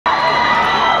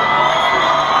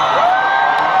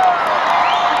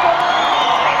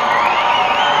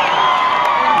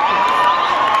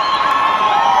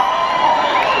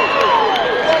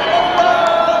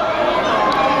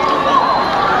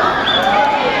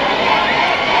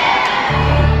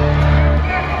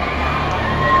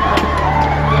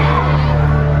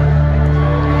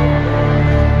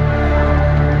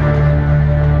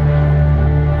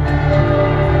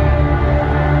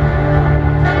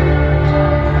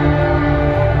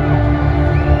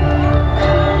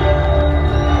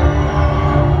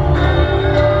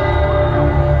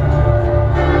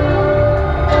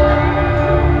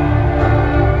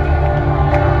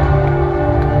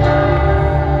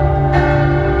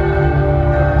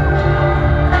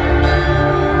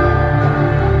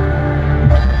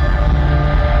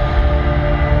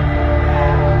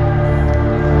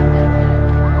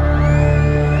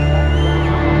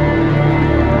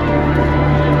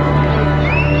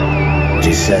It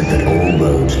is said that all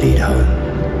roads lead home.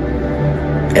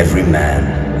 Every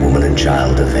man, woman and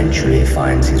child eventually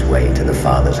finds his way to the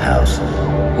Father's house,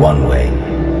 one way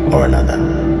or another.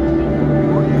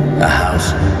 A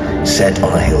house set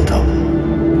on a hilltop,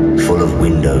 full of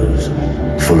windows,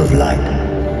 full of light,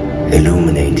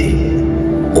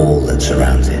 illuminating all that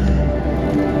surrounds it.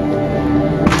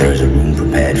 There is a room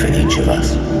prepared for each of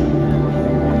us.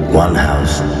 One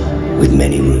house with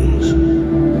many rooms.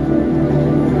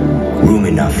 Room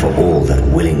enough for all that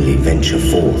willingly venture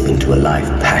forth into a life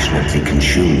passionately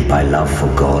consumed by love for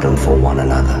God and for one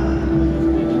another.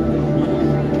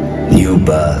 New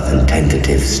birth and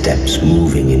tentative steps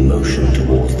moving in motion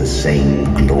towards the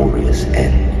same glorious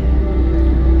end.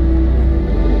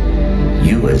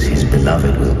 You as his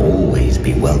beloved will always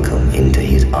be welcome into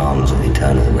his arms of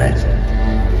eternal rest.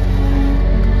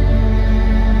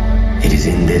 It is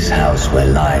in this house where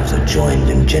lives are joined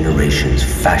and generations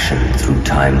fashioned through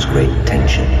time's great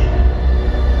tension.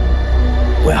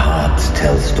 Where hearts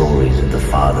tell stories of the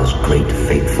Father's great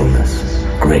faithfulness,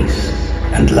 grace,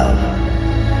 and love.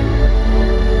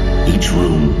 Each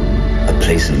room, a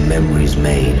place of memories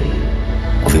made,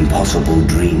 of impossible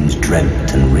dreams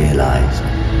dreamt and realized.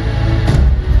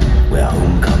 Where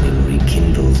homecoming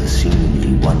rekindles a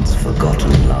seemingly once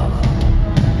forgotten love.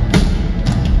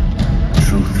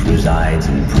 Truth resides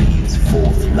and breathes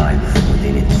forth life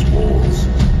within its walls,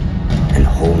 and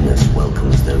wholeness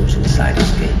welcomes those inside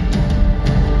its gate.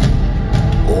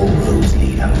 All roads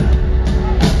lead home,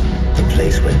 the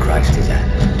place where Christ is at,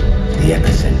 the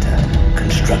epicenter,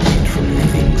 constructed from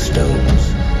living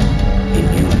stones,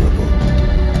 innumerable,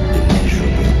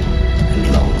 immeasurable,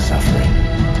 and long-suffering.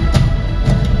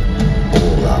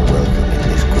 All are welcome in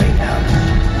this great house.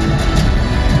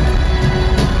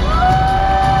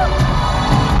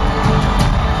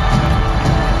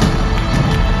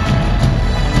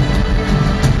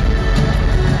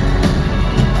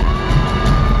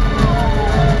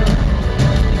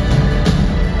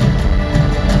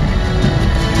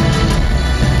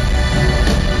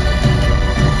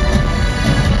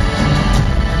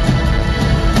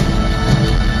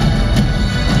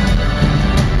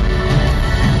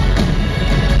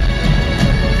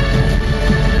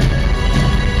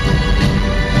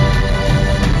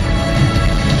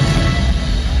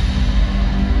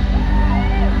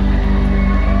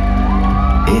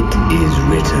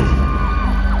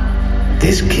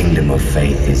 This kingdom of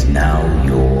faith is now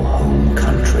your home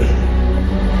country.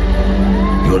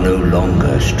 You're no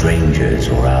longer strangers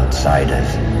or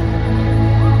outsiders.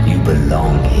 You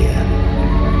belong here,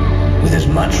 with as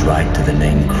much right to the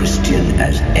name Christian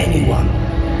as anyone.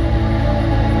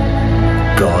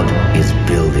 God is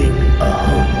building a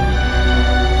home.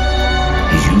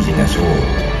 He's using us all,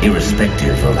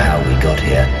 irrespective of how we got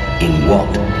here, in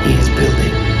what he is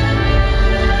building.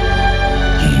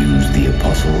 He used the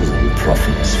apostles and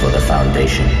prophets for the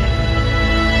foundation.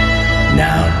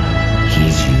 Now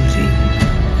he's using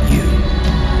you.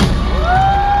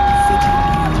 Fitting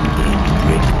you in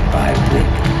brick by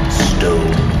brick,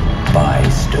 stone by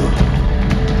stone.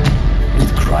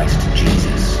 With Christ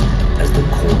Jesus as the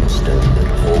cornerstone that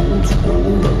holds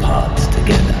all the parts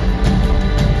together.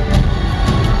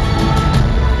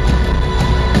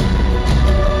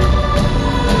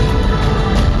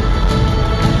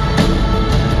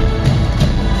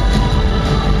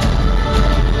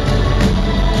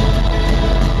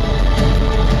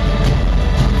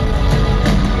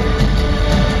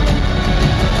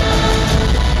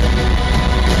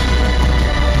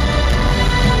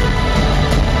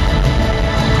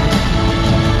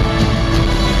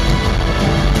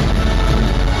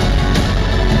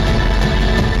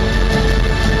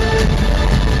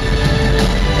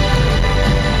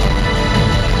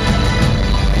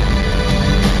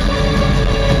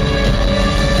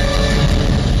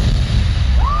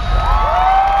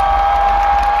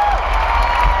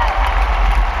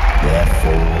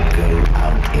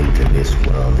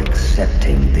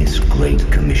 Accepting this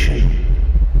great commission.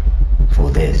 For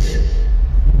this